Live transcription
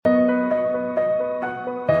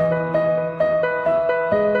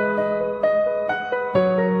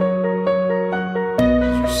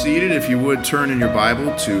seated. If you would turn in your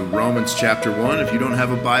Bible to Romans chapter 1. If you don't have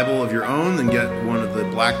a Bible of your own, then get one of the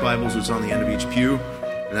black Bibles that's on the end of each pew.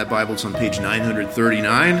 And that Bible's on page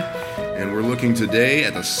 939. And we're looking today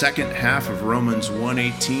at the second half of Romans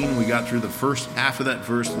 1:18. We got through the first half of that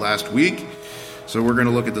verse last week. So we're going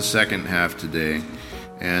to look at the second half today.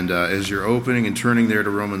 And as you're opening and turning there to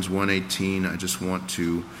Romans 1:18, I just want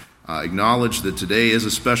to acknowledge that today is a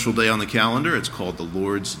special day on the calendar. It's called the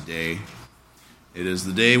Lord's Day. It is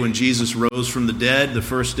the day when Jesus rose from the dead, the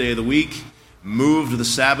first day of the week, moved the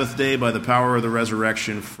Sabbath day by the power of the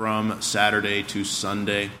resurrection from Saturday to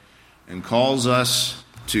Sunday, and calls us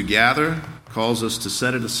to gather, calls us to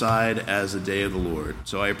set it aside as a day of the Lord.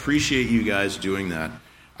 So I appreciate you guys doing that.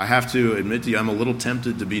 I have to admit to you, I'm a little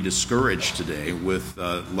tempted to be discouraged today with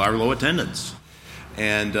our low attendance.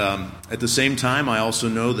 And at the same time, I also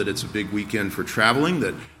know that it's a big weekend for traveling,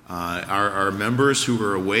 that our members who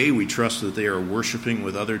are away, we trust that they are worshiping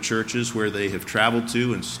with other churches where they have traveled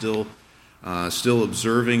to and still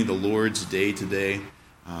observing the Lord's Day today,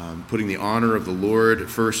 putting the honor of the Lord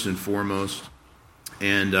first and foremost.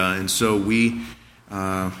 And so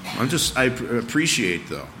I appreciate,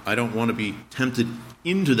 though. I don't want to be tempted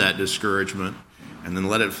into that discouragement and then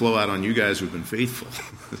let it flow out on you guys who've been faithful.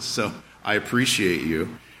 So I appreciate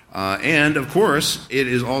you. And, of course, it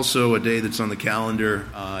is also a day that's on the calendar,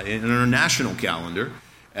 in our national calendar,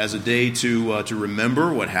 as a day to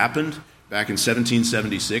remember what happened back in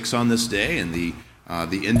 1776 on this day and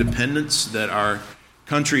the independence that our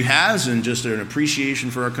country has, and just an appreciation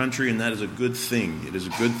for our country, and that is a good thing. It is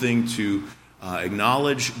a good thing to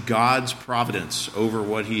acknowledge God's providence over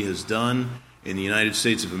what He has done in the United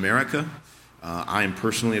States of America. I am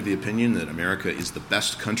personally of the opinion that America is the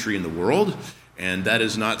best country in the world. And that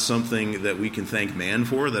is not something that we can thank man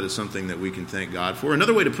for. That is something that we can thank God for.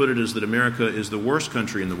 Another way to put it is that America is the worst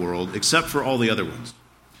country in the world, except for all the other ones.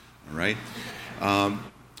 All right?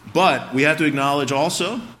 But we have to acknowledge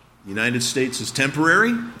also, the United States is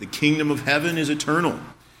temporary. The kingdom of heaven is eternal.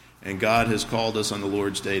 And God has called us on the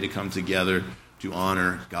Lord's Day to come together to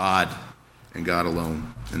honor God and God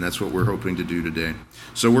alone. And that's what we're hoping to do today.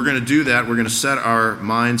 So we're going to do that. We're going to set our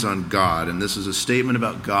minds on God. And this is a statement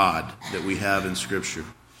about God that we have in Scripture.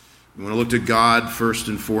 We want to look to God first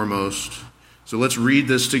and foremost. So let's read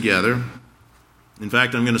this together. In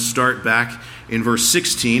fact, I'm going to start back in verse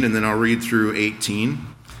 16, and then I'll read through 18,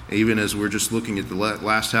 even as we're just looking at the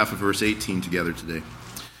last half of verse 18 together today.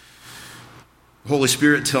 The Holy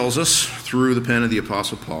Spirit tells us through the pen of the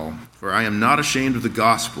Apostle Paul, "For I am not ashamed of the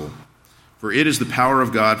gospel, for it is the power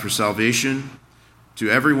of God for salvation to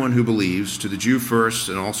everyone who believes, to the Jew first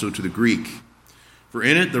and also to the Greek. For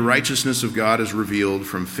in it the righteousness of God is revealed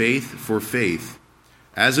from faith for faith.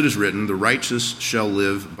 As it is written, the righteous shall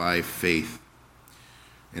live by faith."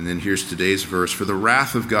 And then here's today's verse. "For the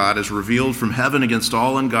wrath of God is revealed from heaven against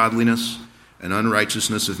all ungodliness and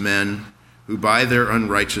unrighteousness of men, who by their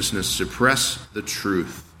unrighteousness suppress the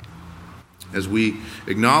truth." As we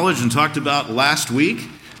acknowledged and talked about last week,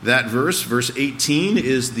 that verse 18,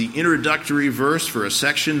 is the introductory verse for a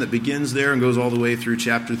section that begins there and goes all the way through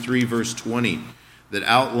chapter 3, verse 20, that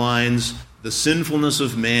outlines the sinfulness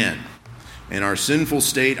of man and our sinful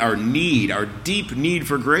state, our need, our deep need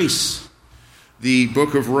for grace. The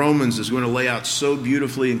book of Romans is going to lay out so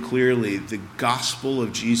beautifully and clearly the gospel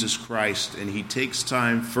of Jesus Christ, and he takes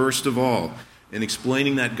time, first of all, in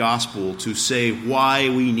explaining that gospel to say why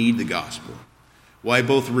we need the gospel. Why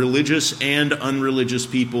both religious and unreligious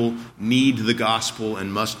people need the gospel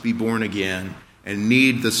and must be born again and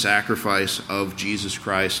need the sacrifice of Jesus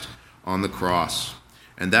Christ on the cross.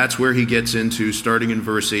 And that's where he gets into, starting in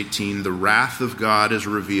verse 18, "The wrath of God is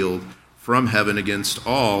revealed from heaven against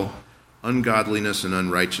all ungodliness and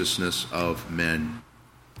unrighteousness of men."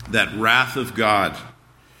 That wrath of God.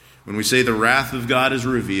 When we say the wrath of God is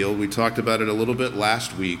revealed, we talked about it a little bit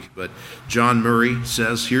last week, but John Murray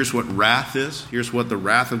says, here's what wrath is. Here's what the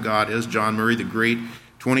wrath of God is. John Murray, the great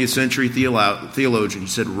 20th century theologian, he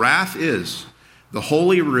said, "Wrath is the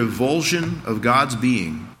holy revulsion of God's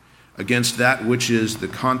being against that which is the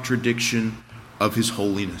contradiction of his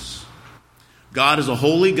holiness." God is a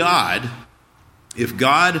holy God. If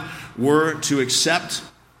God were to accept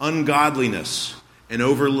ungodliness and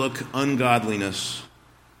overlook ungodliness,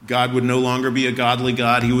 God would no longer be a godly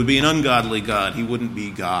God. He would be an ungodly God. He wouldn't be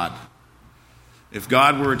God. If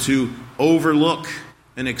God were to overlook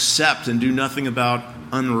and accept and do nothing about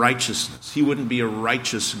unrighteousness, he wouldn't be a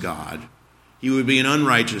righteous God. He would be an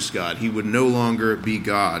unrighteous God. He would no longer be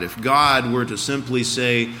God. If God were to simply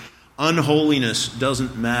say, unholiness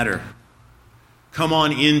doesn't matter, come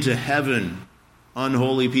on into heaven,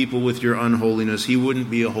 unholy people, with your unholiness, he wouldn't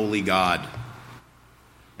be a holy God.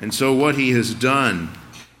 And so what he has done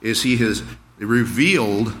is he has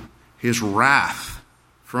revealed his wrath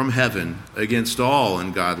from heaven against all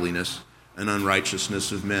ungodliness and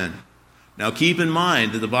unrighteousness of men. Now keep in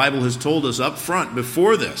mind that the Bible has told us up front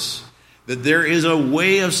before this that there is a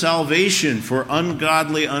way of salvation for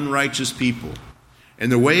ungodly, unrighteous people.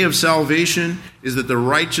 And the way of salvation is that the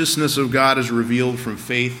righteousness of God is revealed from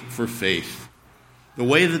faith for faith. The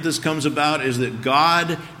way that this comes about is that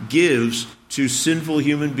God gives to sinful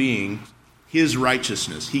human beings his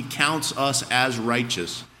righteousness. He counts us as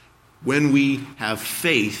righteous when we have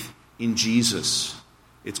faith in Jesus.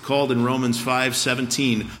 It's called in Romans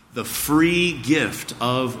 5:17, the free gift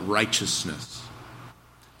of righteousness.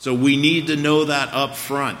 So we need to know that up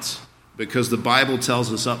front, because the Bible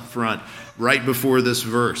tells us up front, right before this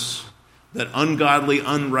verse, that ungodly,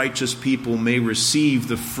 unrighteous people may receive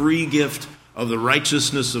the free gift of the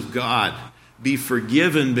righteousness of God, be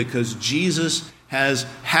forgiven because Jesus has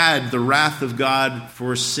had the wrath of God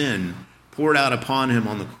for sin poured out upon him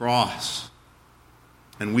on the cross.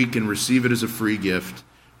 And we can receive it as a free gift.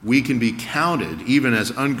 We can be counted, even as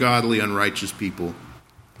ungodly, unrighteous people,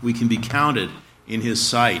 we can be counted in his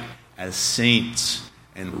sight as saints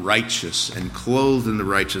and righteous and clothed in the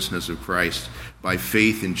righteousness of Christ by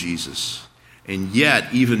faith in Jesus. And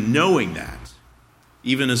yet, even knowing that,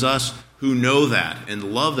 even as us who know that and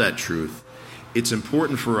love that truth, it's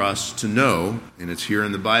important for us to know, and it's here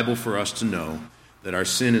in the Bible for us to know, that our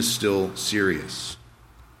sin is still serious.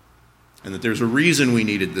 And that there's a reason we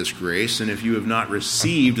needed this grace, and if you have not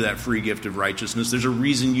received that free gift of righteousness, there's a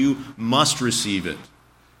reason you must receive it.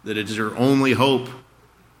 That it is your only hope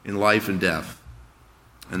in life and death.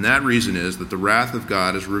 And that reason is that the wrath of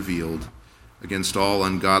God is revealed against all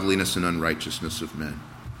ungodliness and unrighteousness of men.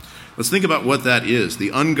 Let's think about what that is, the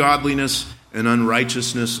ungodliness and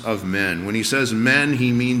unrighteousness of men. When he says men,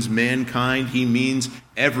 he means mankind. He means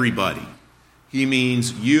everybody. He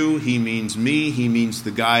means you, he means me, he means the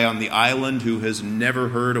guy on the island who has never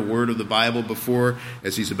heard a word of the Bible before,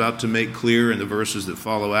 as he's about to make clear in the verses that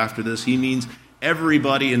follow after this. He means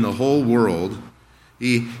everybody in the whole world.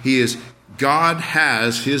 God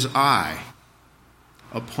has his eye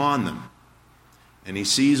upon them. And he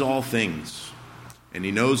sees all things. And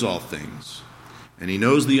he knows all things. And he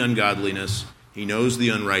knows the ungodliness. He knows the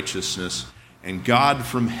unrighteousness. And God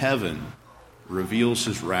from heaven reveals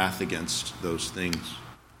his wrath against those things.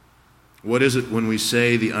 What is it when we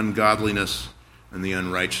say the ungodliness and the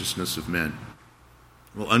unrighteousness of men?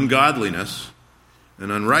 Well, ungodliness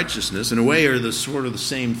and unrighteousness, in a way, are the sort of the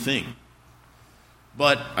same thing.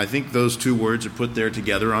 But I think those two words are put there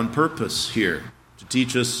together on purpose here, to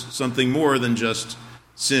teach us something more than just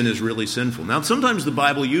sin is really sinful. Now, sometimes the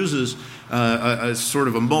Bible uses a sort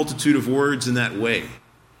of a multitude of words in that way.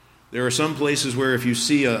 There are some places where if you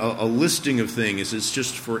see a listing of things, it's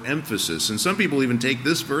just for emphasis. And some people even take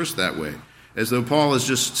this verse that way, as though Paul is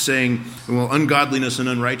just saying, well, ungodliness and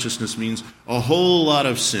unrighteousness means a whole lot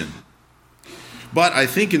of sin. But I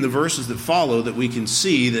think in the verses that follow that we can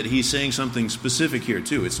see that he's saying something specific here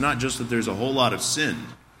too. It's not just that there's a whole lot of sin.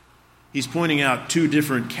 He's pointing out two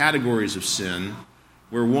different categories of sin,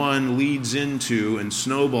 where one leads into and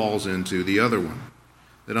snowballs into the other one.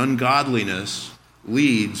 That ungodliness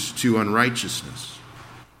leads to unrighteousness.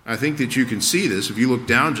 I think that you can see this if you look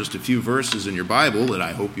down just a few verses in your Bible that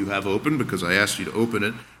I hope you have open, because I asked you to open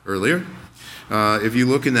it earlier. If you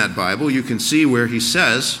look in that Bible, you can see where he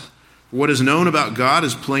says, what is known about God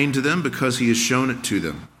is plain to them because he has shown it to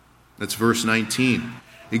them. That's verse 19.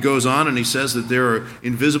 He goes on and he says that there are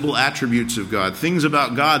invisible attributes of God, things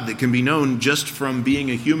about God that can be known just from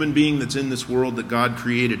being a human being that's in this world that God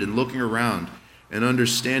created and looking around and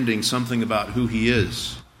understanding something about who he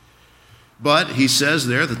is. But he says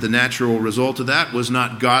there that the natural result of that was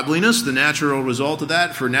not godliness. The natural result of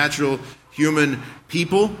that for natural human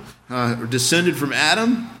people descended from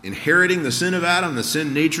Adam, inheriting the sin of Adam, the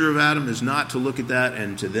sin nature of Adam, is not to look at that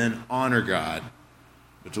and to then honor God,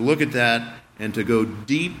 but to look at that and to go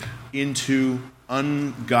deep into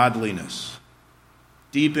ungodliness,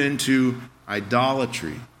 deep into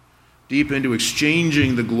idolatry, deep into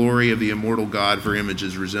exchanging the glory of the immortal God for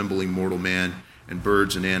images resembling mortal man and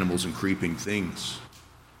birds and animals and creeping things.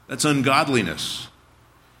 That's ungodliness.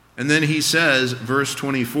 And then he says, verse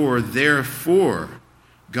 24, therefore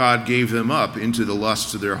God gave them up into the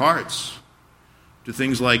lusts of their hearts, to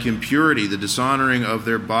things like impurity, the dishonoring of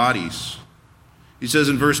their bodies. He says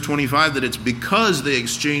in verse 25 that it's because they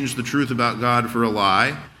exchanged the truth about God for a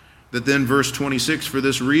lie, that then verse 26, for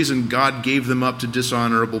this reason God gave them up to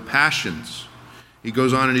dishonorable passions. He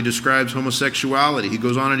goes on and he describes homosexuality. He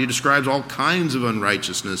goes on and he describes all kinds of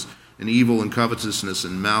unrighteousness and evil and covetousness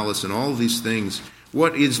and malice and all of these things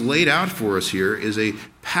what is laid out for us here is a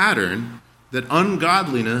pattern that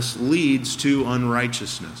ungodliness leads to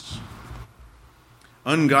unrighteousness.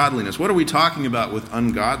 Ungodliness. What are we talking about with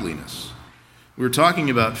ungodliness? We're talking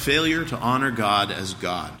about failure to honor God as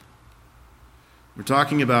God. We're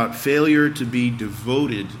talking about failure to be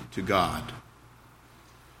devoted to God.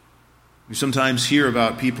 We sometimes hear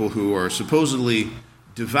about people who are supposedly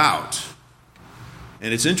devout.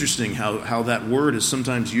 And it's interesting how that word is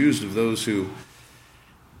sometimes used of those who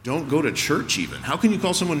don't go to church even. How can you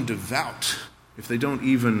call someone devout if they don't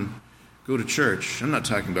even go to church? I'm not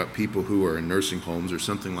talking about people who are in nursing homes or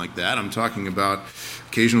something like that. I'm talking about,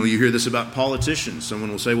 occasionally you hear this about politicians. Someone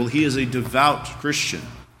will say, well, he is a devout Christian.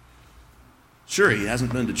 Sure, he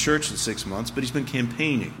hasn't been to church in 6 months, but he's been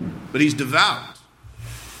campaigning. But he's devout.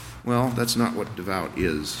 Well, that's not what devout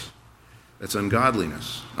is. That's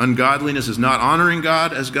ungodliness. Ungodliness is not honoring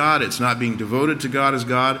God as God. It's not being devoted to God as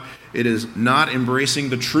God. It is not embracing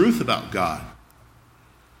the truth about God.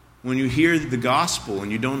 When you hear the gospel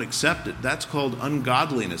and you don't accept it, that's called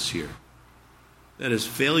ungodliness here. That is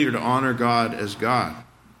failure to honor God as God.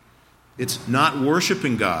 It's not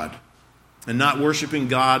worshiping God and not worshiping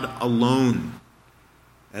God alone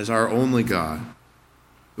as our only God.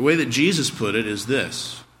 The way that Jesus put it is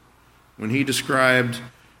this. When he described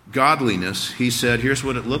godliness, he said, here's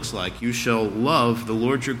what it looks like. You shall love the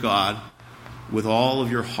Lord your God with all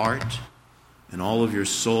of your heart and all of your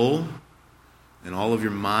soul and all of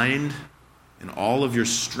your mind and all of your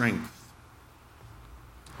strength.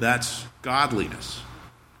 That's godliness.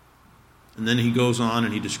 And then he goes on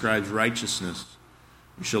and he describes righteousness.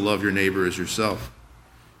 You shall love your neighbor as yourself.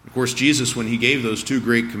 Of course, Jesus, when he gave those two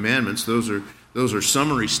great commandments, those are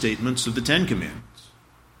summary statements of the Ten Commandments.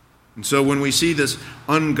 And so when we see this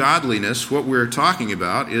ungodliness, what we're talking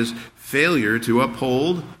about is failure to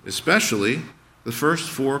uphold, especially, the first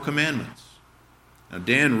 4 commandments. Now,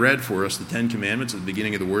 Dan read for us the 10 commandments at the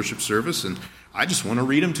beginning of the worship service, and I just want to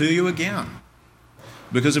read them to you again.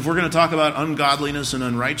 Because if we're going to talk about ungodliness and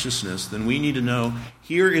unrighteousness, then we need to know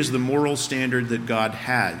here is the moral standard that God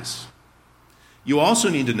has. You also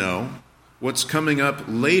need to know what's coming up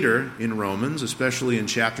later in Romans, especially in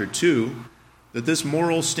chapter 2, that this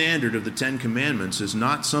moral standard of the 10 Commandments is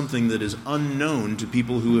not something that is unknown to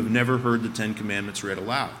people who have never heard the 10 Commandments read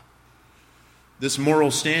aloud. This moral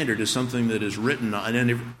standard is something that is written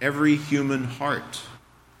on every human heart.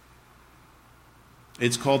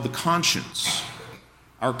 It's called the conscience.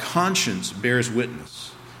 Our conscience bears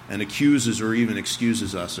witness and accuses or even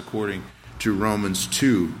excuses us, according to Romans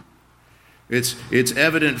 2. It's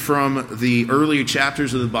evident from the early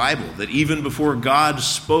chapters of the Bible that even before God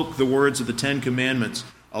spoke the words of the 10 Commandments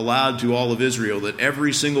aloud to all of Israel, that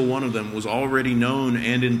every single one of them was already known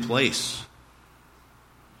and in place.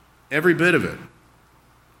 Every bit of it.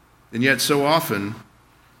 And yet so often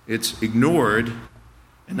it's ignored,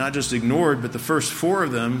 and not just ignored, but the first 4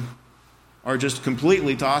 of them are just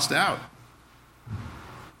completely tossed out.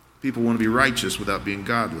 People want to be righteous without being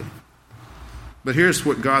godly. But here's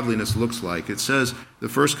what godliness looks like. It says, the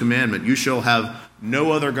first commandment, you shall have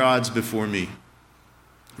no other gods before me.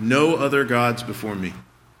 No other gods before me.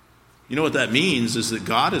 You know what that means is that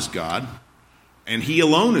God is God, and he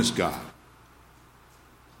alone is God.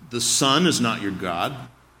 The sun is not your God.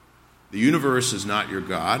 The universe is not your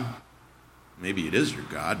God. Maybe it is your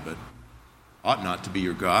God, but ought not to be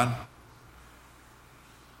your God.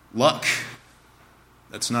 Luck,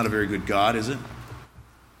 that's not a very good God, is it?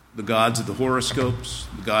 The gods of the horoscopes,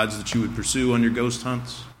 the gods that you would pursue on your ghost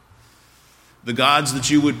hunts, the gods that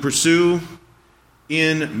you would pursue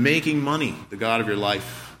in making money, the God of your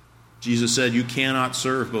life. Jesus said you cannot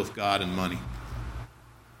serve both God and money.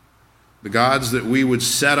 The gods that we would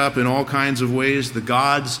set up in all kinds of ways, the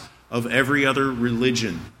gods of every other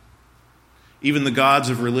religion, even the gods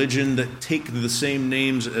of religion that take the same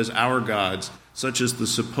names as our gods, such as the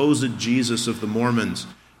supposed Jesus of the Mormons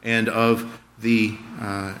and of the,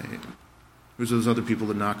 who's those other people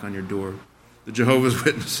that knock on your door? The Jehovah's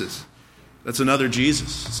Witnesses. That's another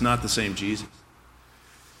Jesus. It's not the same Jesus.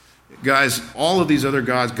 Guys, all of these other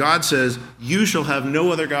gods, God says, you shall have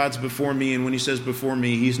no other gods before me. And when he says before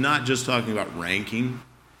me, he's not just talking about ranking.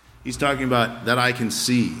 He's talking about that I can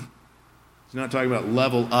see. He's not talking about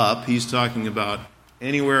level up. He's talking about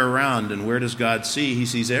anywhere around. And where does God see? He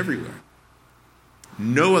sees everywhere.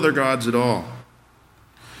 No other gods at all.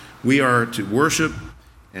 We are to worship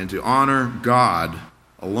and to honor God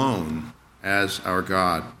alone as our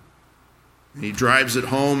God. And he drives it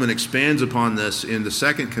home and expands upon this in the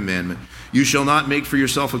second commandment. You shall not make for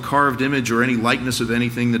yourself a carved image or any likeness of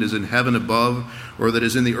anything that is in heaven above, or that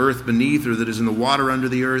is in the earth beneath, or that is in the water under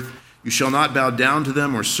the earth. You shall not bow down to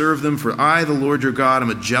them or serve them, for I, the Lord your God, am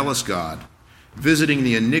a jealous God, visiting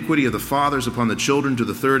the iniquity of the fathers upon the children to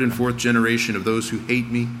the third and fourth generation of those who hate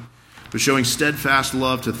me, but showing steadfast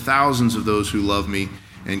love to thousands of those who love me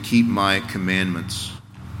and keep my commandments.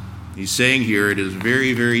 He's saying here it is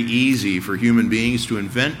very, very easy for human beings to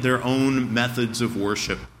invent their own methods of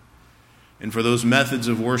worship, and for those methods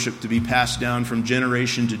of worship to be passed down from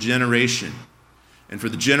generation to generation, and for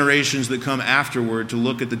the generations that come afterward to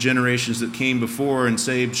look at the generations that came before and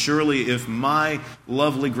say, surely if my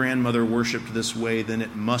lovely grandmother worshiped this way, then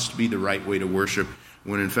it must be the right way to worship,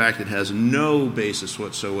 when in fact it has no basis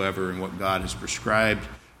whatsoever in what God has prescribed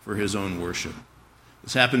for his own worship.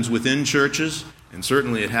 This happens within churches, and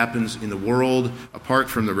certainly it happens in the world apart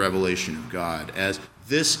from the revelation of God, as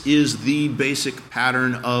this is the basic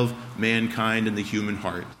pattern of mankind and the human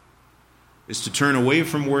heart, is to turn away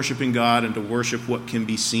from worshiping God and to worship what can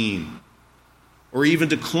be seen, or even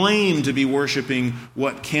to claim to be worshiping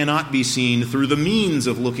what cannot be seen through the means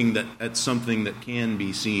of looking at something that can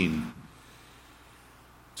be seen.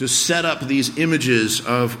 To set up these images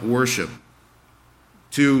of worship,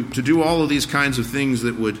 to do all of these kinds of things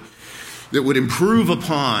that would improve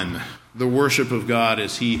upon the worship of God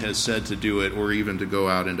as he has said to do it, or even to go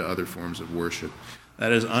out into other forms of worship.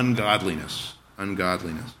 That is ungodliness.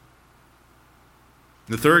 Ungodliness.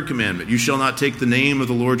 The third commandment, you shall not take the name of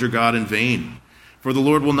the Lord your God in vain, for the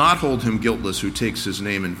Lord will not hold him guiltless who takes his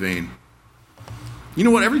name in vain. You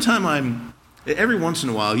know what? Every once in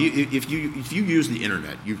a while, if you use the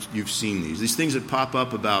internet, you've seen these things that pop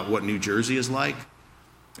up about what New Jersey is like.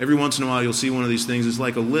 Every once in a while, you'll see one of these things. It's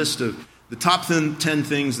like a list of the top 10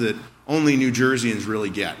 things that only New Jerseyans really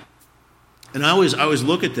get. And I always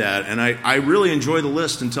look at that, and I really enjoy the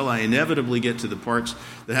list until I inevitably get to the parts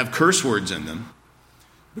that have curse words in them.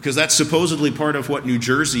 Because that's supposedly part of what New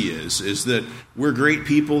Jersey is that we're great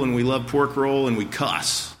people and we love pork roll and we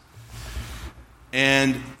cuss.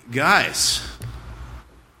 And guys,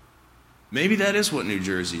 maybe that is what New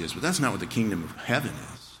Jersey is, but that's not what the kingdom of heaven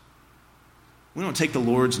is. We don't take the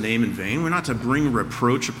Lord's name in vain. We're not to bring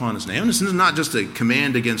reproach upon his name. This is not just a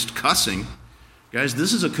command against cussing. Guys,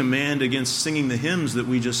 this is a command against singing the hymns that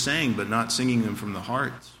we just sang, but not singing them from the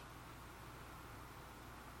heart.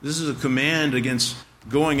 This is a command against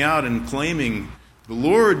going out and claiming, the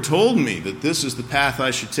Lord told me that this is the path I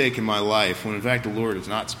should take in my life, when in fact the Lord has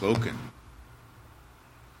not spoken.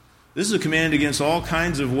 This is a command against all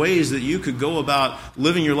kinds of ways that you could go about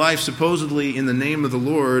living your life supposedly in the name of the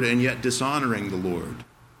Lord and yet dishonoring the Lord.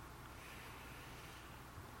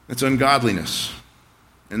 That's ungodliness.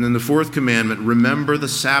 And then the fourth commandment, remember the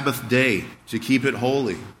Sabbath day to keep it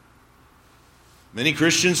holy. Many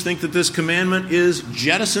Christians think that this commandment is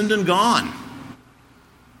jettisoned and gone.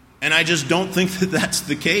 And I just don't think that that's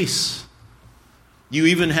the case. You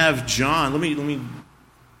even have John.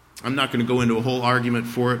 I'm not going to go into a whole argument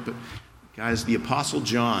for it, but guys, the Apostle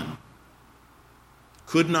John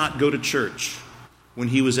could not go to church when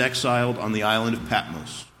he was exiled on the island of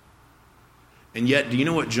Patmos. And yet, do you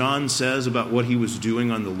know what John says about what he was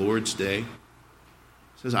doing on the Lord's day? He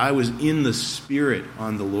says, I was in the Spirit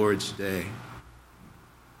on the Lord's day.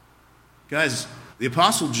 Guys, the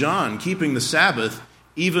Apostle John, keeping the Sabbath,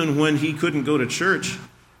 even when he couldn't go to church,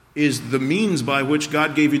 is the means by which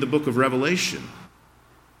God gave you the book of Revelation.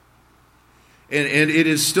 And it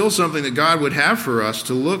is still something that God would have for us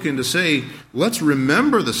to look and to say, let's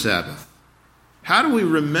remember the Sabbath. How do we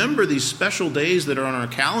remember these special days that are on our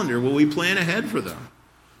calendar? Well, we plan ahead for them.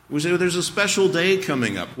 We say, well, there's a special day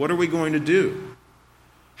coming up. What are we going to do?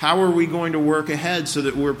 How are we going to work ahead so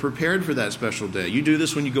that we're prepared for that special day? You do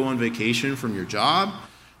this when you go on vacation from your job.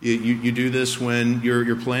 You do this when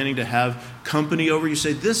you're planning to have company over. You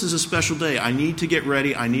say, this is a special day. I need to get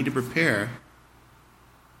ready. I need to prepare.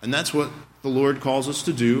 And that's what the Lord calls us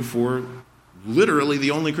to do for literally the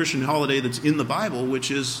only Christian holiday that's in the Bible, which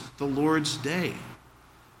is the Lord's Day.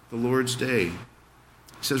 The Lord's Day. He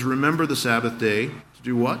says, remember the Sabbath day. To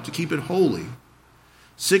do what? To keep it holy.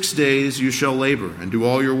 6 days you shall labor and do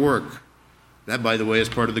all your work. That, by the way, is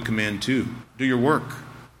part of the command too. Do your work.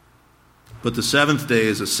 But the seventh day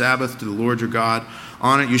is a Sabbath to the Lord your God.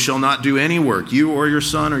 On it you shall not do any work, you or your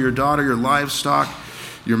son or your daughter, your livestock,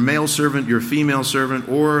 your male servant, your female servant,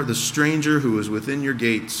 or the stranger who is within your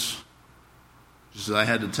gates. Just as I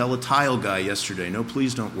had to tell a tile guy yesterday, no,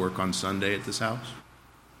 please don't work on Sunday at this house.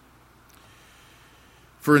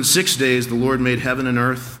 For in 6 days the Lord made heaven and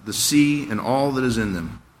earth, the sea, and all that is in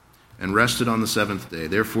them, and rested on the seventh day.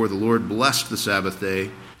 Therefore the Lord blessed the Sabbath day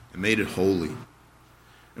and made it holy.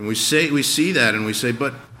 And we see that and we say,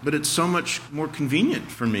 but it's so much more convenient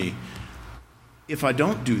for me if I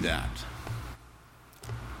don't do that.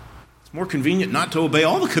 It's more convenient not to obey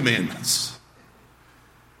all the commandments.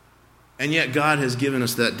 And yet God has given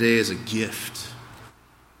us that day as a gift.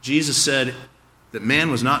 Jesus said that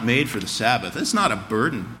man was not made for the Sabbath. It's not a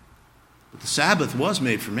burden. But the Sabbath was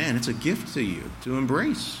made for man. It's a gift to you to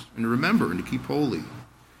embrace and to remember and to keep holy.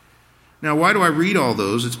 Now, why do I read all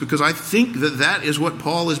those? It's because I think that that is what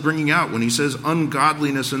Paul is bringing out when he says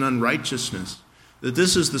ungodliness and unrighteousness. That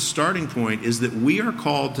this is the starting point, is that we are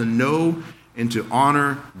called to know and to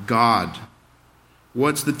honor God.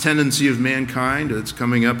 What's the tendency of mankind? It's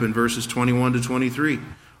coming up in verses 21 to 23.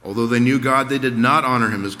 Although they knew God, they did not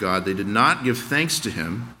honor him as God. They did not give thanks to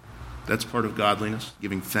him. That's part of godliness,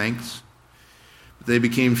 giving thanks. But they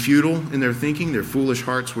became futile in their thinking. Their foolish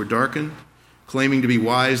hearts were darkened. Claiming to be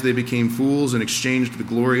wise, they became fools and exchanged the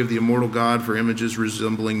glory of the immortal God for images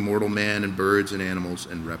resembling mortal man and birds and animals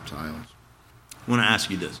and reptiles. I want to ask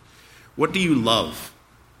you this. What do you love?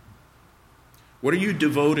 What are you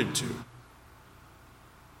devoted to?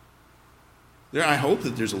 I hope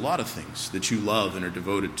that there's a lot of things that you love and are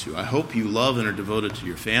devoted to. I hope you love and are devoted to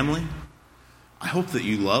your family. I hope that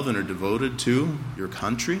you love and are devoted to your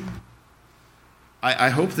country. I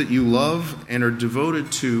hope that you love and are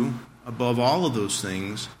devoted to, above all of those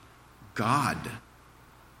things, God.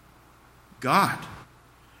 God.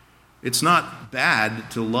 It's not bad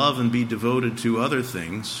to love and be devoted to other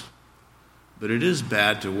things, but it is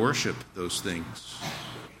bad to worship those things.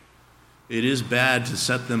 It is bad to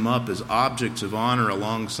set them up as objects of honor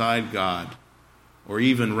alongside God, or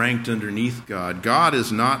even ranked underneath God. God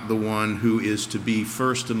is not the one who is to be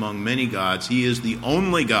first among many gods. He is the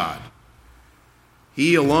only God.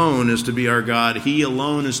 He alone is to be our God. He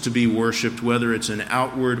alone is to be worshipped, whether it's in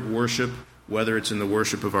outward worship, whether it's in the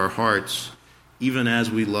worship of our hearts, even as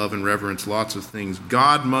we love and reverence lots of things.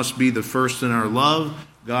 God must be the first in our love.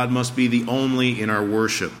 God must be the only in our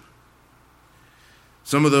worship.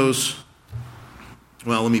 Some of those,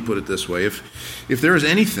 well, let me put it this way. If there is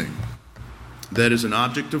anything that is an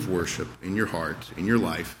object of worship in your heart, in your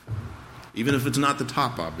life, even if it's not the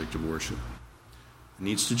top object of worship, it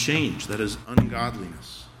needs to change. That is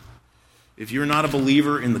ungodliness. If you're not a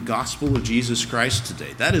believer in the gospel of Jesus Christ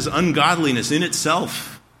today, that is ungodliness in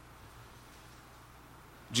itself.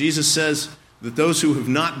 Jesus says that those who have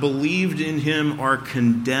not believed in him are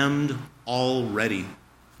condemned already.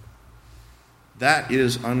 That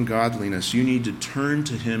is ungodliness. You need to turn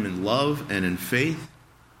to him in love and in faith.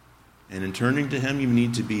 And in turning to him, you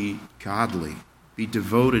need to be godly, be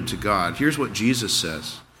devoted to God. Here's what Jesus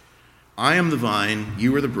says. I am the vine,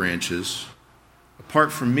 you are the branches.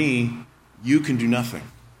 Apart from me, you can do nothing.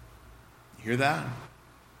 You hear that?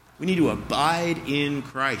 We need to abide in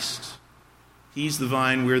Christ. He's the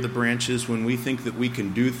vine, we're the branches. When we think that we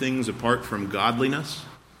can do things apart from godliness,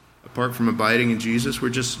 apart from abiding in Jesus, we're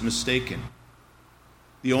just mistaken.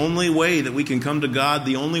 The only way that we can come to God,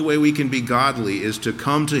 the only way we can be godly is to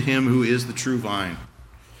come to him who is the true vine.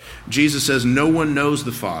 Jesus says no one knows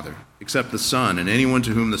the Father except the Son, and anyone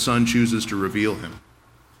to whom the Son chooses to reveal him.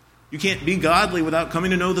 You can't be godly without coming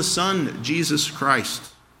to know the Son, Jesus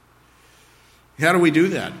Christ. How do we do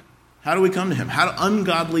that? How do we come to him? How do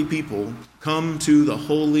ungodly people come to the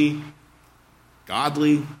holy,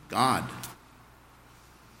 godly God?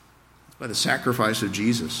 By the sacrifice of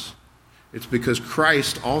Jesus. It's because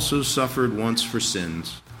Christ also suffered once for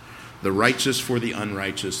sins, the righteous for the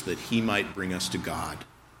unrighteous, that he might bring us to God. It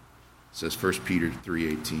says 1 Peter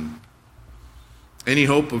 3:18. Any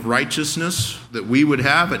hope of righteousness that we would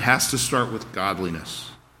have, it has to start with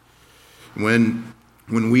godliness. When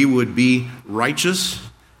we would be righteous,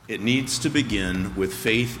 it needs to begin with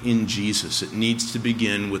faith in Jesus. It needs to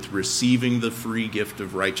begin with receiving the free gift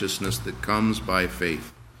of righteousness that comes by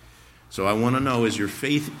faith. So I want to know, is your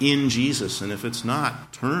faith in Jesus? And if it's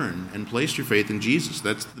not, turn and place your faith in Jesus.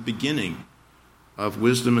 That's the beginning of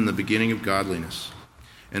wisdom and the beginning of godliness.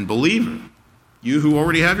 And believer, you who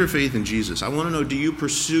already have your faith in Jesus, I want to know, do you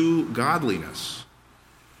pursue godliness?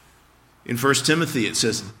 In 1 Timothy it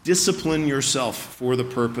says, discipline yourself for the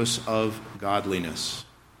purpose of godliness.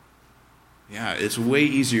 Yeah, it's way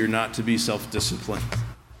easier not to be self-disciplined.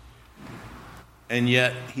 And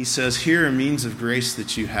yet, he says, here are means of grace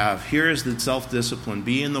that you have. Here is the self-discipline.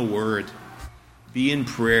 Be in the Word. Be in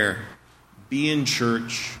prayer. Be in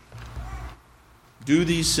church. Do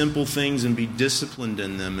these simple things and be disciplined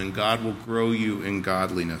in them, and God will grow you in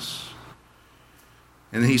godliness.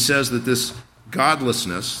 And he says that this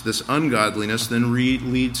godlessness, this ungodliness, then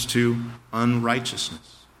leads to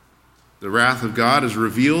unrighteousness. The wrath of God is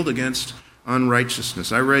revealed against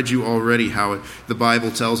unrighteousness. I read you already how the Bible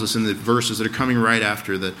tells us in the verses that are coming right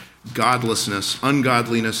after that godlessness,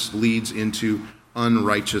 ungodliness leads into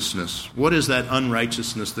unrighteousness. What is that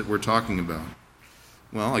unrighteousness that we're talking about?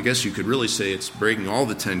 Well, I guess you could really say it's breaking all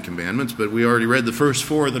the 10 commandments, but we already read the first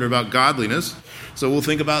 4 that are about godliness, so we'll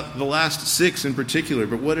think about the last 6 in particular.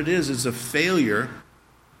 But what it is a failure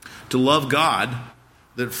to love God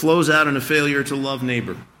that flows out in a failure to love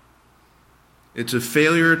neighbor. It's a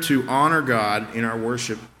failure to honor God in our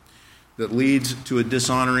worship that leads to a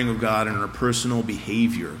dishonoring of God in our personal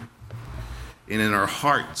behavior and in our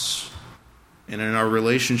hearts and in our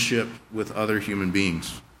relationship with other human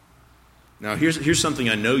beings. Now, here's something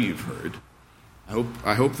I know you've heard.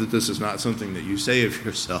 I hope that this is not something that you say of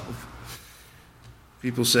yourself.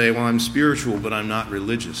 People say, well, I'm spiritual, but I'm not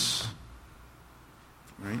religious.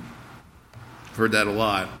 Right? I've heard that a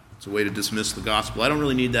lot. It's a way to dismiss the gospel. I don't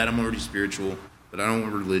really need that. I'm already spiritual, but I don't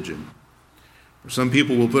want religion. Or some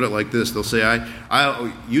people will put it like this. They'll say,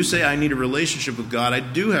 you say I need a relationship with God. I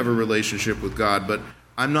do have a relationship with God, but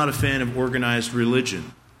I'm not a fan of organized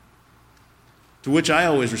religion. To which I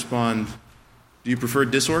always respond, do you prefer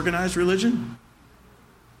disorganized religion?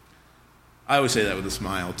 I always say that with a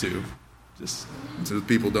smile, too, just so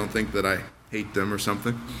people don't think that I hate them or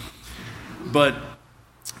something. But,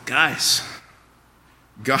 guys,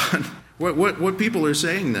 God, what people are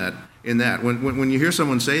saying that in that, when you hear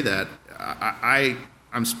someone say that,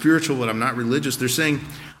 I'm spiritual, but I'm not religious, they're saying,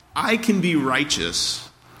 I can be righteous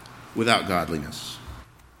without godliness.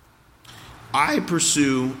 I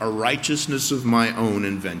pursue a righteousness of my own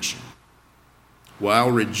invention,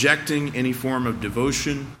 while rejecting any form of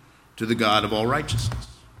devotion to the God of all righteousness.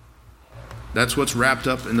 That's what's wrapped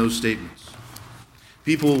up in those statements.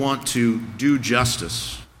 People want to do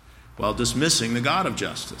justice while dismissing the God of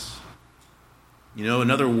justice. You know,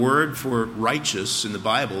 another word for righteous in the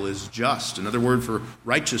Bible is just. Another word for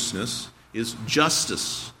righteousness is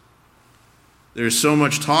justice. There's so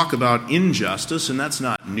much talk about injustice, and that's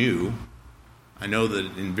not new. I know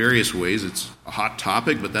that in various ways it's a hot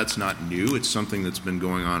topic, but that's not new. It's something that's been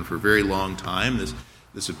going on for a very long time,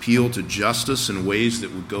 this appeal to justice in ways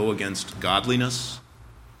that would go against godliness.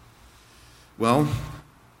 Well,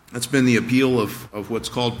 that's been the appeal of what's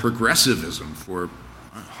called progressivism for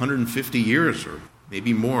 150 years or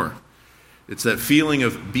maybe more. It's that feeling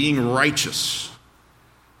of being righteous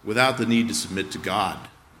without the need to submit to God,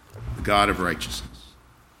 the God of righteousness.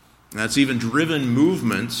 And that's even driven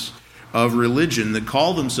movements of religion that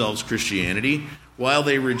call themselves Christianity while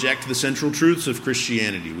they reject the central truths of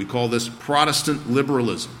Christianity. We call this Protestant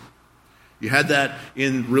liberalism. You had that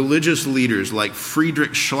in religious leaders like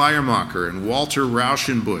Friedrich Schleiermacher and Walter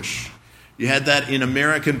Rauschenbusch. You had that in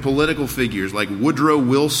American political figures like Woodrow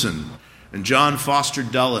Wilson and John Foster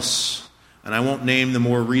Dulles. And I won't name the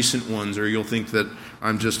more recent ones, or you'll think that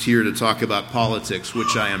I'm just here to talk about politics,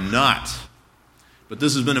 which I am not. But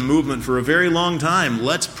this has been a movement for a very long time.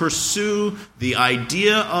 Let's pursue the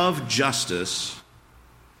idea of justice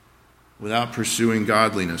without pursuing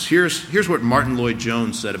godliness. Here's what Martin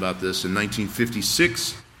Lloyd-Jones said about this in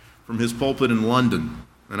 1956 from his pulpit in London.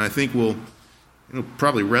 And I think it'll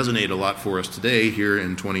probably resonate a lot for us today here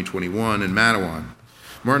in 2021 in Mattawan.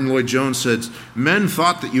 Martin Lloyd-Jones said, men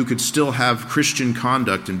thought that you could still have Christian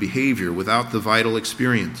conduct and behavior without the vital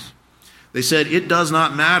experience. They said, it does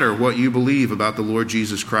not matter what you believe about the Lord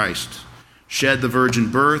Jesus Christ. Shed the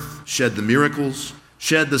virgin birth, shed the miracles,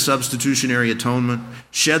 shed the substitutionary atonement,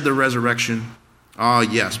 shed the resurrection. Ah,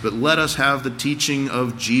 yes, but let us have the teaching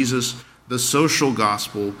of Jesus, the social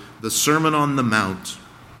gospel, the Sermon on the Mount.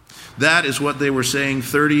 That is what they were saying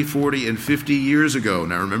 30, 40, and 50 years ago.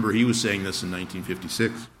 Now remember, he was saying this in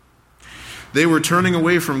 1956. They were turning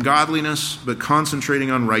away from godliness, but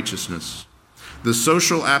concentrating on righteousness. The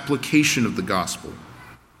social application of the gospel.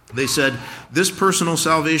 They said, this personal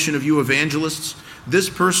salvation of you evangelists, this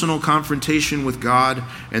personal confrontation with God,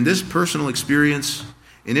 and this personal experience,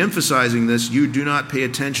 in emphasizing this, you do not pay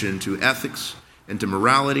attention to ethics and to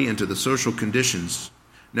morality and to the social conditions.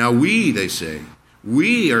 Now they say,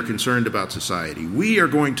 we are concerned about society. We are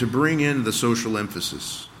going to bring in the social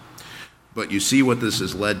emphasis. But you see what this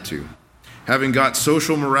has led to. Having got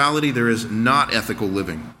social morality, there is not ethical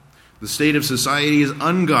living. The state of society is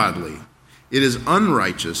ungodly. It is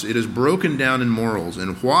unrighteous. It is broken down in morals.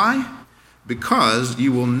 And why? Because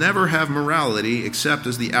you will never have morality except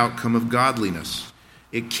as the outcome of godliness.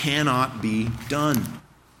 It cannot be done.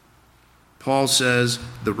 Paul says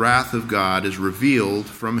the wrath of God is revealed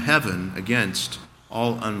from heaven against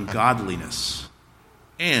all ungodliness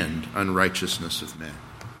and unrighteousness of men.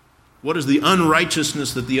 What is the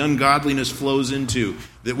unrighteousness that the ungodliness flows into,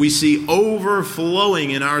 that we see overflowing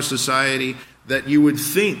in our society, that you would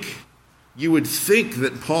think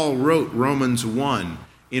that Paul wrote Romans 1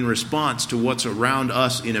 in response to what's around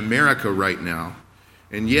us in America right now?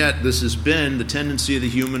 And yet, this has been the tendency of the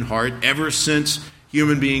human heart ever since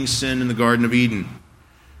human beings sinned in the Garden of Eden.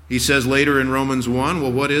 He says later in Romans 1,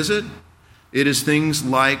 well, what is it? It is things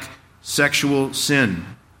like sexual sin,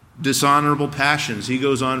 dishonorable passions. He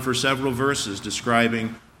goes on for several verses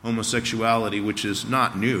describing homosexuality, which is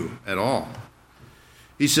not new at all.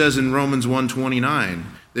 He says in Romans 1:29,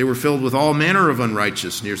 they were filled with all manner of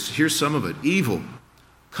unrighteousness. Here's some of it. Evil,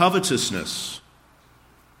 covetousness,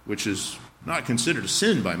 which is not considered a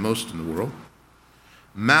sin by most in the world.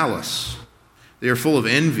 Malice. They are full of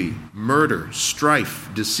envy, murder, strife,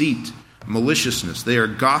 deceit, maliciousness. They are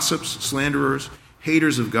gossips, slanderers,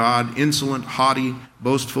 haters of God, insolent, haughty,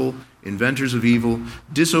 boastful, inventors of evil,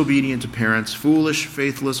 disobedient to parents, foolish,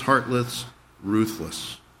 faithless, heartless,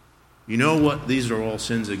 ruthless. You know what these are all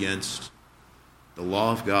sins against? The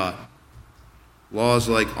law of God. Laws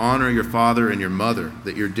like honor your father and your mother,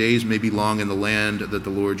 that your days may be long in the land that the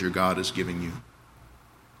Lord your God is giving you.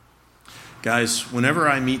 Guys, whenever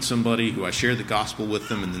I meet somebody who I share the gospel with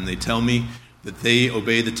them and then they tell me that they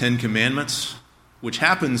obey the Ten Commandments, which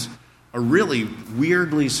happens a really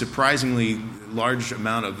weirdly, surprisingly large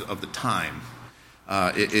amount of the time,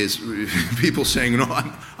 it is people saying, no,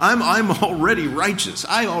 I'm already righteous.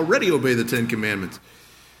 I already obey the Ten Commandments.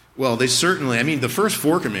 Well, they certainly, the first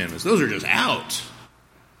 4 commandments, those are just out.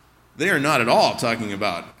 They are not at all talking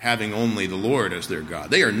about having only the Lord as their God.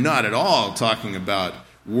 They are not at all talking about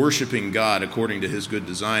worshiping God according to his good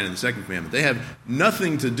design in the second commandment. They have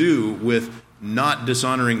nothing to do with not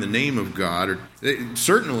dishonoring the name of God.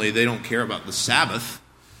 Certainly, they don't care about the Sabbath.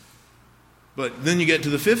 But then you get to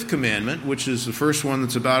the 5th commandment, which is the first one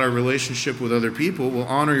that's about our relationship with other people. Well,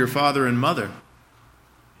 honor your father and mother.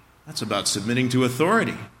 That's about submitting to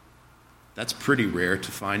authority. That's pretty rare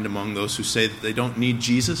to find among those who say that they don't need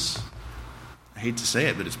Jesus. I hate to say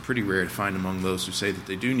it, but it's pretty rare to find among those who say that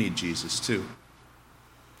they do need Jesus too.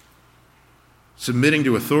 Submitting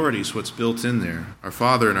to authority is what's built in there. Our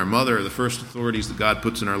father and our mother are the first authorities that God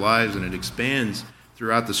puts in our lives, and it expands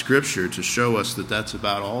throughout the Scripture to show us that that's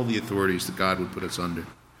about all the authorities that God would put us under. Of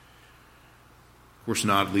course,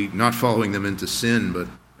 not following them into sin, but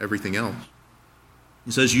everything else.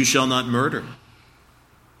 He says, you shall not murder,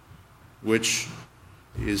 which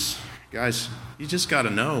is, guys, you just got to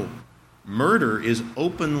know, murder is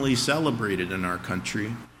openly celebrated in our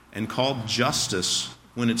country and called justice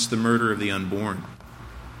when it's the murder of the unborn.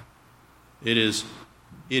 It is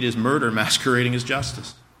murder masquerading as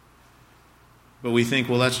justice. But we think,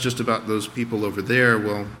 well, that's just about those people over there.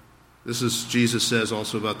 Well, this is, Jesus says,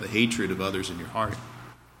 also about the hatred of others in your heart.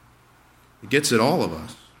 It gets at all of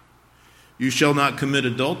us. You shall not commit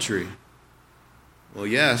adultery. Well,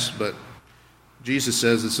 yes, but Jesus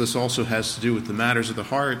says that this also has to do with the matters of the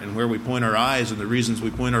heart and where we point our eyes and the reasons we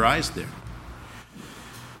point our eyes there.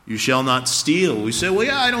 You shall not steal. We say, well,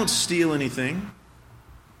 yeah, I don't steal anything.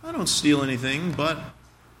 I don't steal anything, but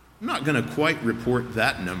I'm not going to quite report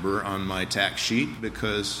that number on my tax sheet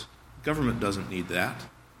because government doesn't need that.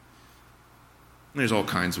 There's all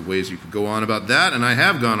kinds of ways you could go on about that, and I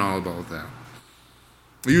have gone on about that.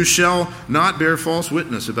 You shall not bear false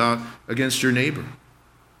witness against your neighbor.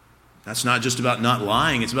 That's not just about not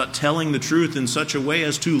lying. It's about telling the truth in such a way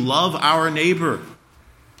as to love our neighbor.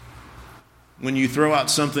 When you throw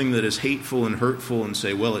out something that is hateful and hurtful and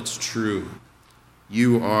say, well, it's true,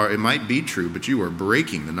 it might be true, but you are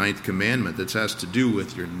breaking the 9th commandment that has to do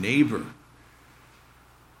with your neighbor.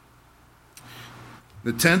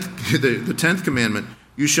 The 10th commandment,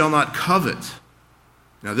 you shall not covet.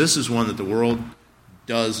 Now, this is one that the world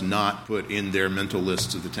does not put in their mental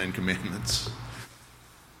lists of the 10 commandments.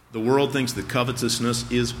 The world thinks that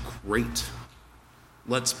covetousness is great.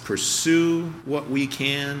 Let's pursue what we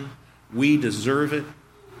can. We deserve it.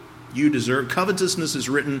 You deserve. Covetousness is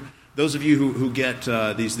written. Those of you who get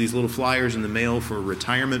these little flyers in the mail for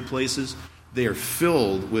retirement places, they are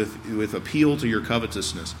filled with appeal to your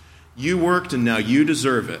covetousness. You worked and now you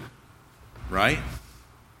deserve it, right?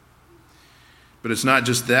 But it's not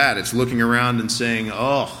just that. It's looking around and saying,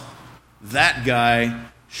 oh, that guy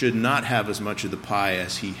should not have as much of the pie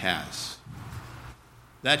as he has.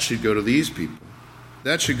 That should go to these people.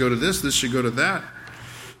 That should go to this. This should go to that.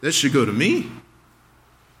 This should go to me.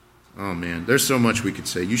 Oh, man, there's so much we could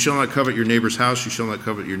say. You shall not covet your neighbor's house. You shall not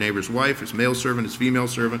covet your neighbor's wife, his male servant, his female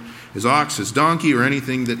servant, his ox, his donkey, or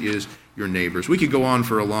anything that is your neighbor's. We could go on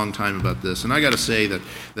for a long time about this. And I got to say that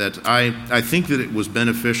I think that it was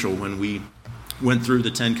beneficial when we went through the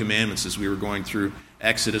 10 Commandments as we were going through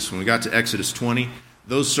Exodus. When we got to Exodus 20,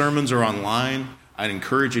 those sermons are online. I'd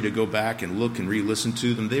encourage you to go back and look and re-listen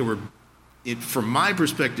to them. From my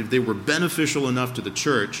perspective, they were beneficial enough to the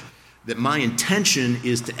church that my intention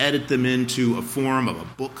is to edit them into a form of a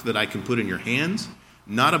book that I can put in your hands,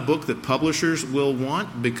 not a book that publishers will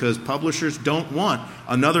want, because publishers don't want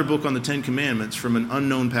another book on the Ten Commandments from an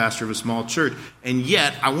unknown pastor of a small church. And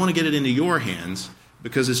yet, I want to get it into your hands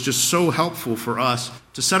because it's just so helpful for us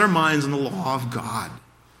to set our minds on the law of God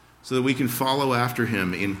so that we can follow after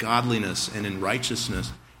him in godliness and in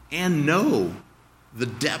righteousness and know the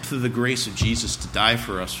depth of the grace of Jesus to die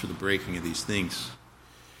for us for the breaking of these things.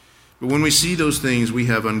 But when we see those things, we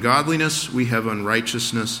have ungodliness, we have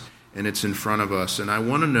unrighteousness, and it's in front of us. And I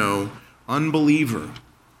want to know, unbeliever,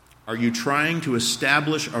 are you trying to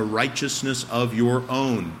establish a righteousness of your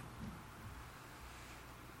own?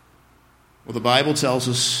 Well, the Bible tells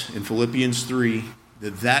us in Philippians 3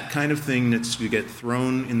 that that kind of thing needs to get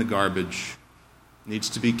thrown in the garbage, needs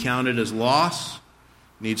to be counted as loss,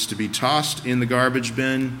 needs to be tossed in the garbage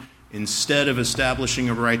bin, instead of establishing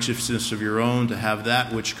a righteousness of your own, to have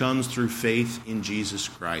that which comes through faith in Jesus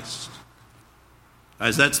Christ.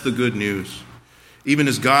 Guys, that's the good news. Even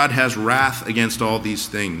as God has wrath against all these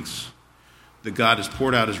things, that God has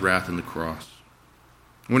poured out his wrath on the cross.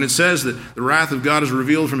 When it says that the wrath of God is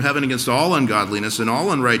revealed from heaven against all ungodliness and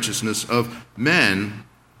all unrighteousness of men,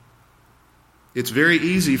 it's very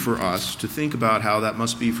easy for us to think about how that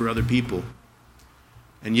must be for other people.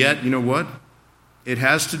 And yet, you know what? It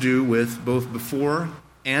has to do with both before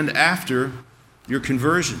and after your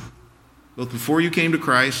conversion. Both before you came to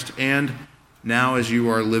Christ and now as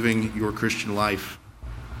you are living your Christian life.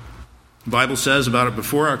 The Bible says about it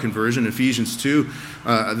before our conversion, Ephesians 2,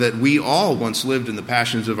 that we all once lived in the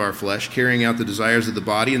passions of our flesh, carrying out the desires of the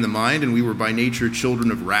body and the mind, and we were by nature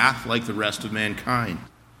children of wrath like the rest of mankind.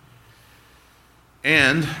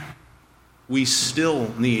 And we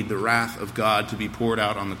still need the wrath of God to be poured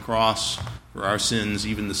out on the cross for our sins,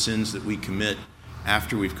 even the sins that we commit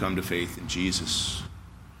after we've come to faith in Jesus.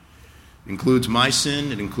 It includes my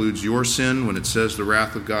sin, it includes your sin when it says the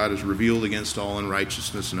wrath of God is revealed against all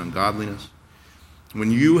unrighteousness and ungodliness.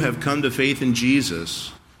 When you have come to faith in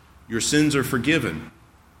Jesus, your sins are forgiven,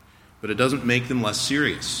 but it doesn't make them less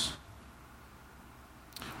serious.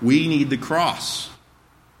 We need the cross.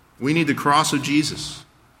 We need the cross of Jesus.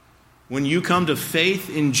 When you come to faith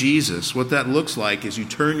in Jesus, what that looks like is you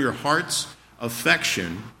turn your heart's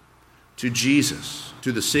affection to Jesus,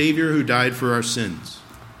 to the Savior who died for our sins.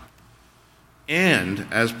 And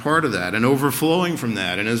as part of that, and overflowing from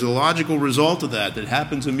that, and as a logical result of that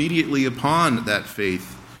happens immediately upon that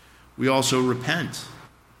faith, we also repent.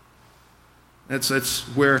 That's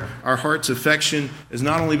where our heart's affection has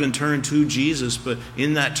not only been turned to Jesus, but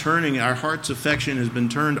in that turning, our heart's affection has been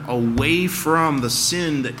turned away from the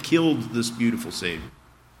sin that killed this beautiful Savior.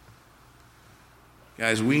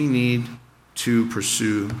 Guys, we need to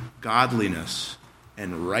pursue godliness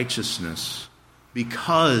and righteousness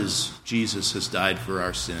because Jesus has died for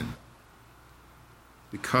our sin.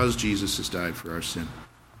 Because Jesus has died for our sin.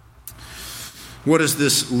 What does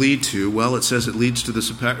this lead to? Well, it says it leads to the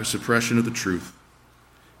suppression of the truth.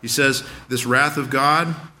 He says, this wrath of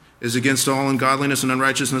God is against all ungodliness and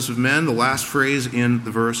unrighteousness of men. The last phrase in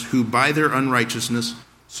the verse, who by their unrighteousness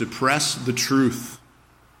suppress the truth.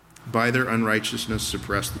 By their unrighteousness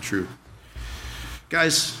suppress the truth.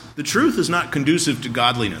 Guys, the truth is not conducive to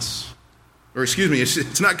godliness. Or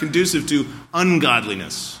it's not conducive to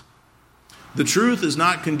ungodliness. The truth is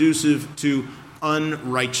not conducive to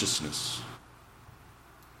unrighteousness.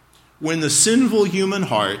 When the sinful human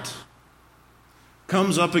heart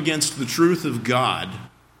comes up against the truth of God,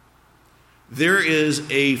 there is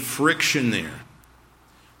a friction there.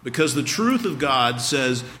 Because the truth of God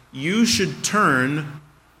says you should turn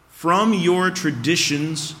from your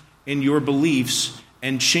traditions and your beliefs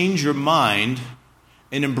and change your mind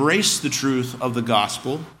and embrace the truth of the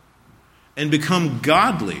gospel and become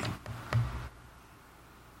godly.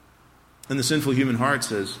 And the sinful human heart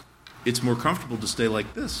says, it's more comfortable to stay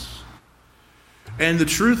like this. And the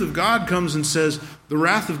truth of God comes and says, the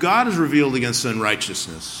wrath of God is revealed against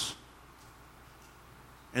unrighteousness.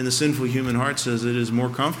 And the sinful human heart says it is more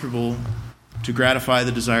comfortable to gratify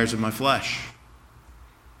the desires of my flesh.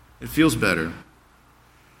 It feels better.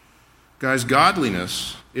 Guys,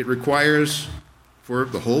 godliness, it requires, for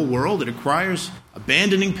the whole world, it requires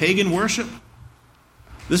abandoning pagan worship.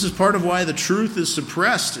 This is part of why the truth is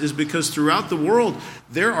suppressed, is because throughout the world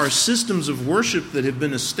there are systems of worship that have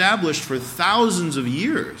been established for thousands of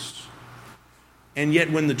years. And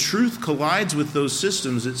yet when the truth collides with those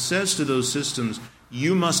systems, it says to those systems,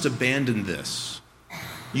 you must abandon this.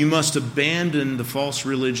 You must abandon the false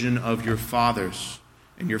religion of your fathers,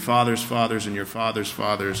 and your fathers' fathers, and your fathers'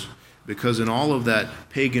 fathers, because in all of that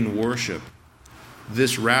pagan worship,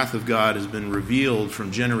 this wrath of God has been revealed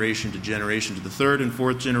from generation to generation to the third and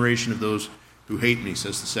fourth generation of those who hate me,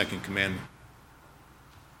 says the second commandment.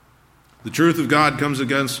 The truth of God comes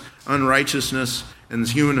against unrighteousness, and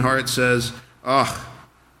the human heart says,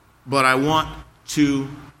 but I want to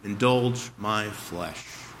indulge my flesh,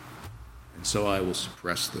 and so I will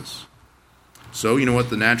suppress this. So, you know what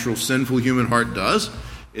the natural sinful human heart does?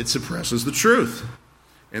 It suppresses the truth.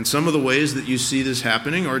 And some of the ways that you see this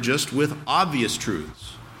happening are just with obvious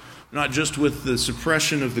truths. Not just with the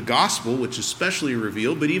suppression of the gospel, which is especially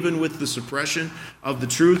revealed, but even with the suppression of the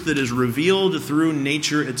truth that is revealed through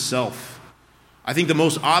nature itself. I think the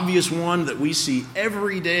most obvious one that we see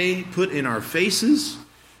every day put in our faces,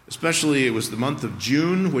 especially it was the month of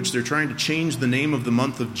June, which they're trying to change the name of the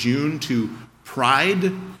month of June to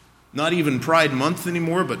Pride. Not even Pride Month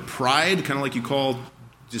anymore, but Pride, kind of like you call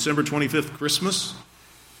December 25th Christmas.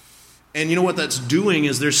 And you know what that's doing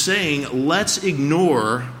is they're saying, let's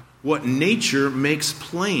ignore what nature makes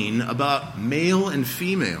plain about male and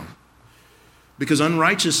female. Because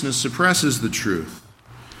unrighteousness suppresses the truth.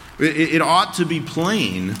 It ought to be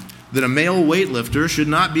plain that a male weightlifter should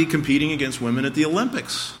not be competing against women at the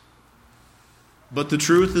Olympics. But the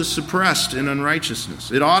truth is suppressed in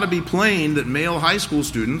unrighteousness. It ought to be plain that male high school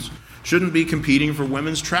students shouldn't be competing for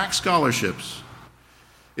women's track scholarships.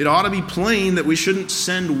 It ought to be plain that we shouldn't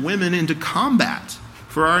send women into combat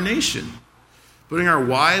for our nation, putting our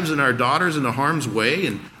wives and our daughters into harm's way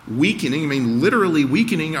and literally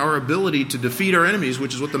weakening our ability to defeat our enemies,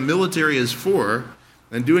 which is what the military is for,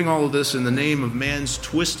 and doing all of this in the name of man's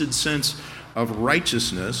twisted sense of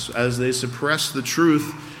righteousness as they suppress the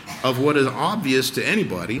truth of what is obvious to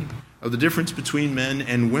anybody of the difference between men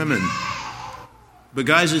and women. But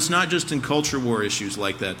guys, it's not just in culture war issues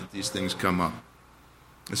like that these things come up.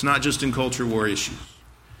 It's not just in culture war issues.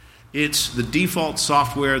 It's the default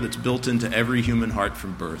software that's built into every human heart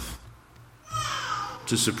from birth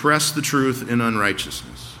to suppress the truth in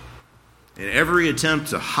unrighteousness. In every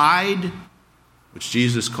attempt to hide, which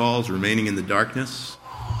Jesus calls remaining in the darkness,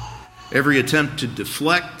 every attempt to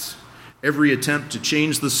deflect, every attempt to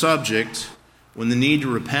change the subject when the need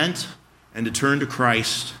to repent and to turn to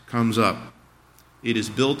Christ comes up. It is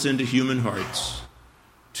built into human hearts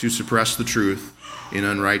to suppress the truth in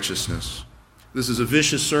unrighteousness. This is a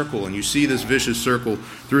vicious circle, and you see this vicious circle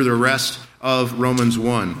through the rest of Romans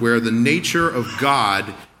 1, where the nature of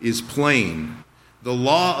God is plain. The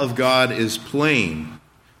law of God is plain.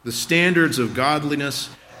 The standards of godliness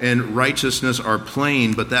and righteousness are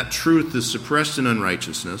plain, but that truth is suppressed in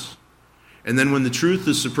unrighteousness. And then when the truth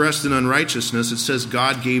is suppressed in unrighteousness, it says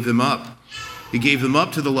God gave them up. He gave them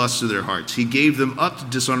up to the lusts of their hearts. He gave them up to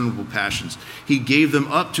dishonorable passions. He gave them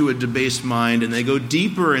up to a debased mind, and they go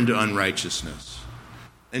deeper into unrighteousness.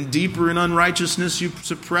 And deeper in unrighteousness, you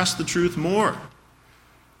suppress the truth more.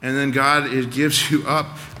 And then God, it gives you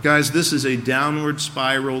up. Guys, this is a downward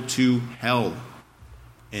spiral to hell.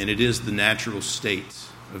 And it is the natural state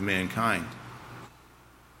of mankind.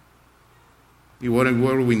 What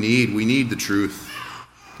do we need? We need the truth.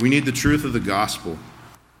 We need the truth of the gospel.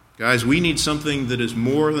 Guys, we need something that is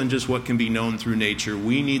more than just what can be known through nature.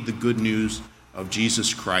 We need the good news of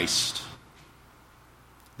Jesus Christ.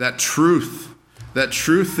 That truth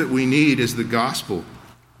that we need is the gospel.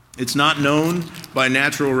 It's not known by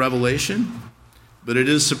natural revelation, but it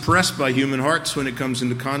is suppressed by human hearts when it comes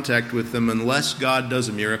into contact with them unless God does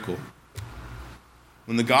a miracle.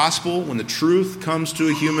 When the truth comes to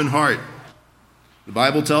a human heart, the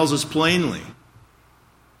Bible tells us plainly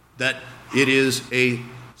that it is a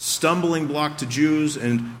stumbling block to Jews,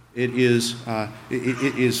 and it is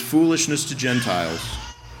foolishness to Gentiles.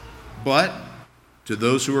 But to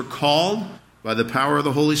those who are called by the power of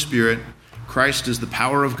the Holy Spirit, Christ is the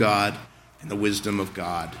power of God and the wisdom of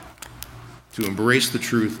God to embrace the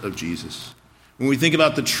truth of Jesus. When we think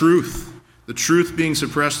about the truth being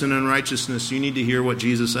suppressed in unrighteousness, you need to hear what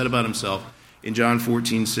Jesus said about himself in John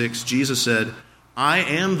 14:6. Jesus said, I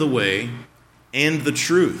am the way and the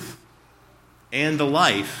truth and the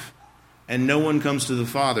life, and no one comes to the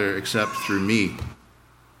Father except through me.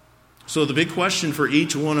 So the big question for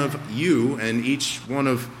each one of you and each one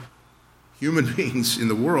of human beings in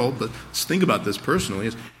the world, but let's think about this personally,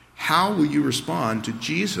 is how will you respond to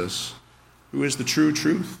Jesus, who is the true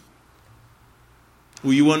truth?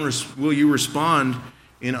 Will you respond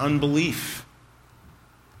in unbelief?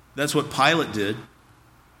 That's what Pilate did.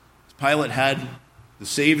 Pilate had the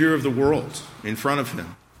Savior of the world in front of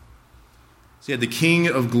him. He had the King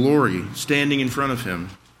of glory standing in front of him,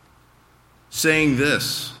 saying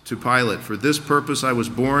this to Pilate, for this purpose I was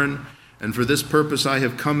born, and for this purpose I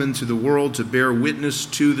have come into the world, to bear witness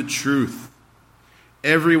to the truth.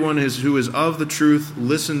 Everyone who is of the truth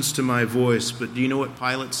listens to my voice. But do you know what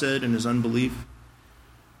Pilate said in his unbelief?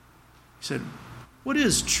 He said, what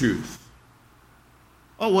is truth?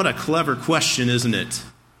 Oh, what a clever question, isn't it?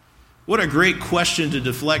 What a great question to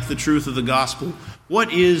deflect the truth of the gospel.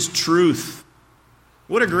 What is truth?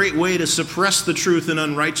 What a great way to suppress the truth in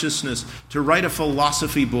unrighteousness, to write a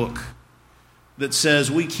philosophy book that says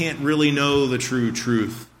we can't really know the true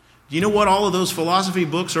truth. Do you know what all of those philosophy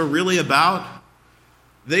books are really about?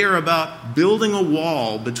 They are about building a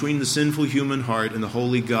wall between the sinful human heart and the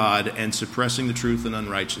holy God and suppressing the truth in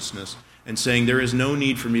unrighteousness and saying there is no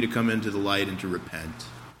need for me to come into the light and to repent.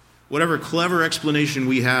 Whatever clever explanation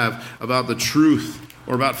we have about the truth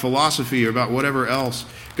or about philosophy or about whatever else,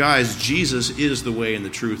 guys, Jesus is the way and the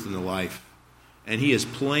truth and the life. And he is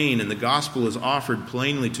plain, and the gospel is offered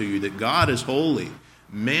plainly to you that God is holy,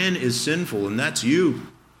 man is sinful, and that's you.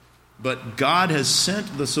 But God has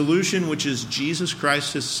sent the solution, which is Jesus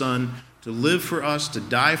Christ, his Son, to live for us, to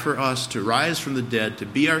die for us, to rise from the dead, to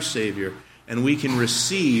be our Savior, and we can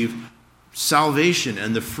receive salvation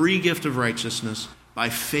and the free gift of righteousness by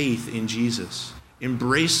faith in Jesus.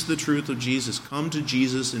 Embrace the truth of Jesus. Come to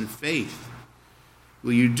Jesus in faith.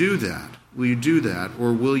 Will you do that? Will you do that?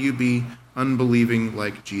 Or will you be unbelieving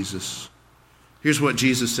like Jesus? Here's what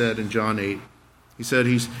Jesus said in John 8. He said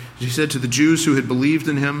to the Jews who had believed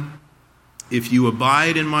in him, if you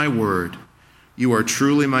abide in my word, you are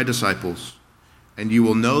truly my disciples, and you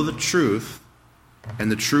will know the truth,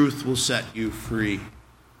 and the truth will set you free.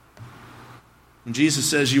 When Jesus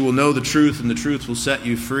says you will know the truth and the truth will set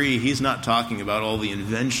you free, he's not talking about all the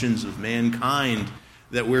inventions of mankind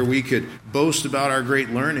that where we could boast about our great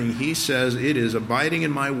learning. He says it is abiding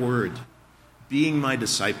in my word, being my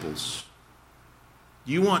disciples.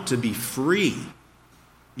 You want to be free.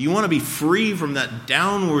 You want to be free from that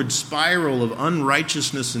downward spiral of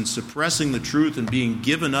unrighteousness and suppressing the truth and being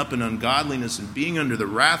given up in ungodliness and being under the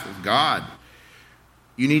wrath of God.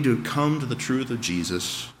 You need to come to the truth of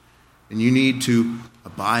Jesus, and you need to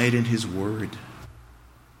abide in his word.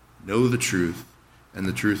 Know the truth, and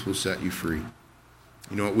the truth will set you free.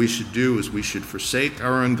 You know what we should do is we should forsake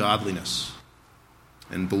our ungodliness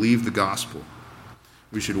and believe the gospel.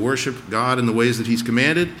 We should worship God in the ways that he's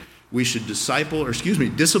commanded. We should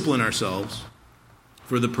discipline ourselves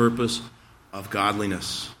for the purpose of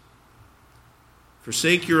godliness.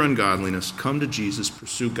 Forsake your ungodliness, come to Jesus,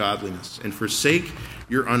 pursue godliness, and forsake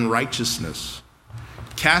your unrighteousness.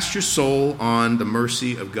 Cast your soul on the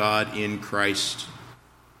mercy of God in Christ.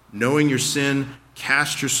 Knowing your sin,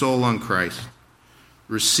 cast your soul on Christ.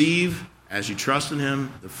 Receive, as you trust in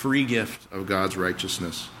him, the free gift of God's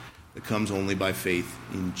righteousness that comes only by faith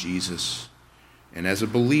in Jesus. And as a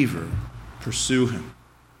believer, pursue him.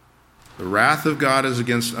 The wrath of God is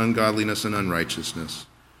against ungodliness and unrighteousness.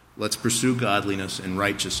 Let's pursue godliness and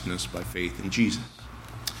righteousness by faith in Jesus.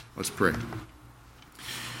 Let's pray.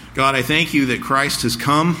 God, I thank you that Christ has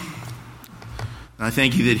come. I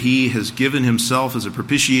thank you that he has given himself as a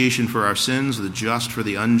propitiation for our sins, the just for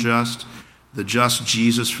the unjust, the just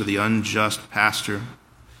Jesus for the unjust pastor.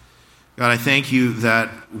 God, I thank you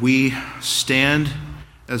that we stand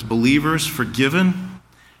as believers forgiven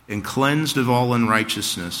and cleansed of all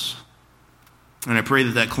unrighteousness. And I pray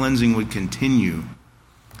that that cleansing would continue,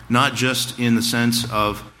 not just in the sense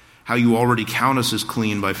of how you already count us as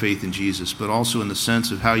clean by faith in Jesus, but also in the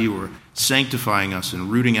sense of how you are sanctifying us and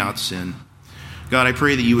rooting out sin. God, I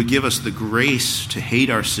pray that you would give us the grace to hate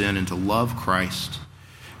our sin and to love Christ.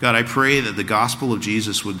 God, I pray that the gospel of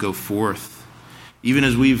Jesus would go forth. Even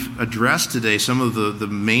as we've addressed today some of the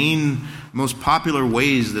main, most popular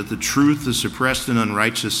ways that the truth is suppressed in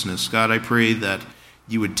unrighteousness, God, I pray that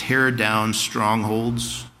you would tear down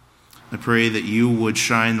strongholds. I pray that you would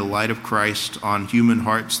shine the light of Christ on human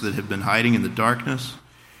hearts that have been hiding in the darkness.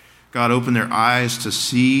 God, open their eyes to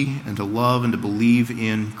see and to love and to believe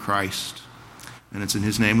in Christ. And it's in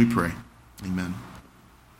his name we pray. Amen.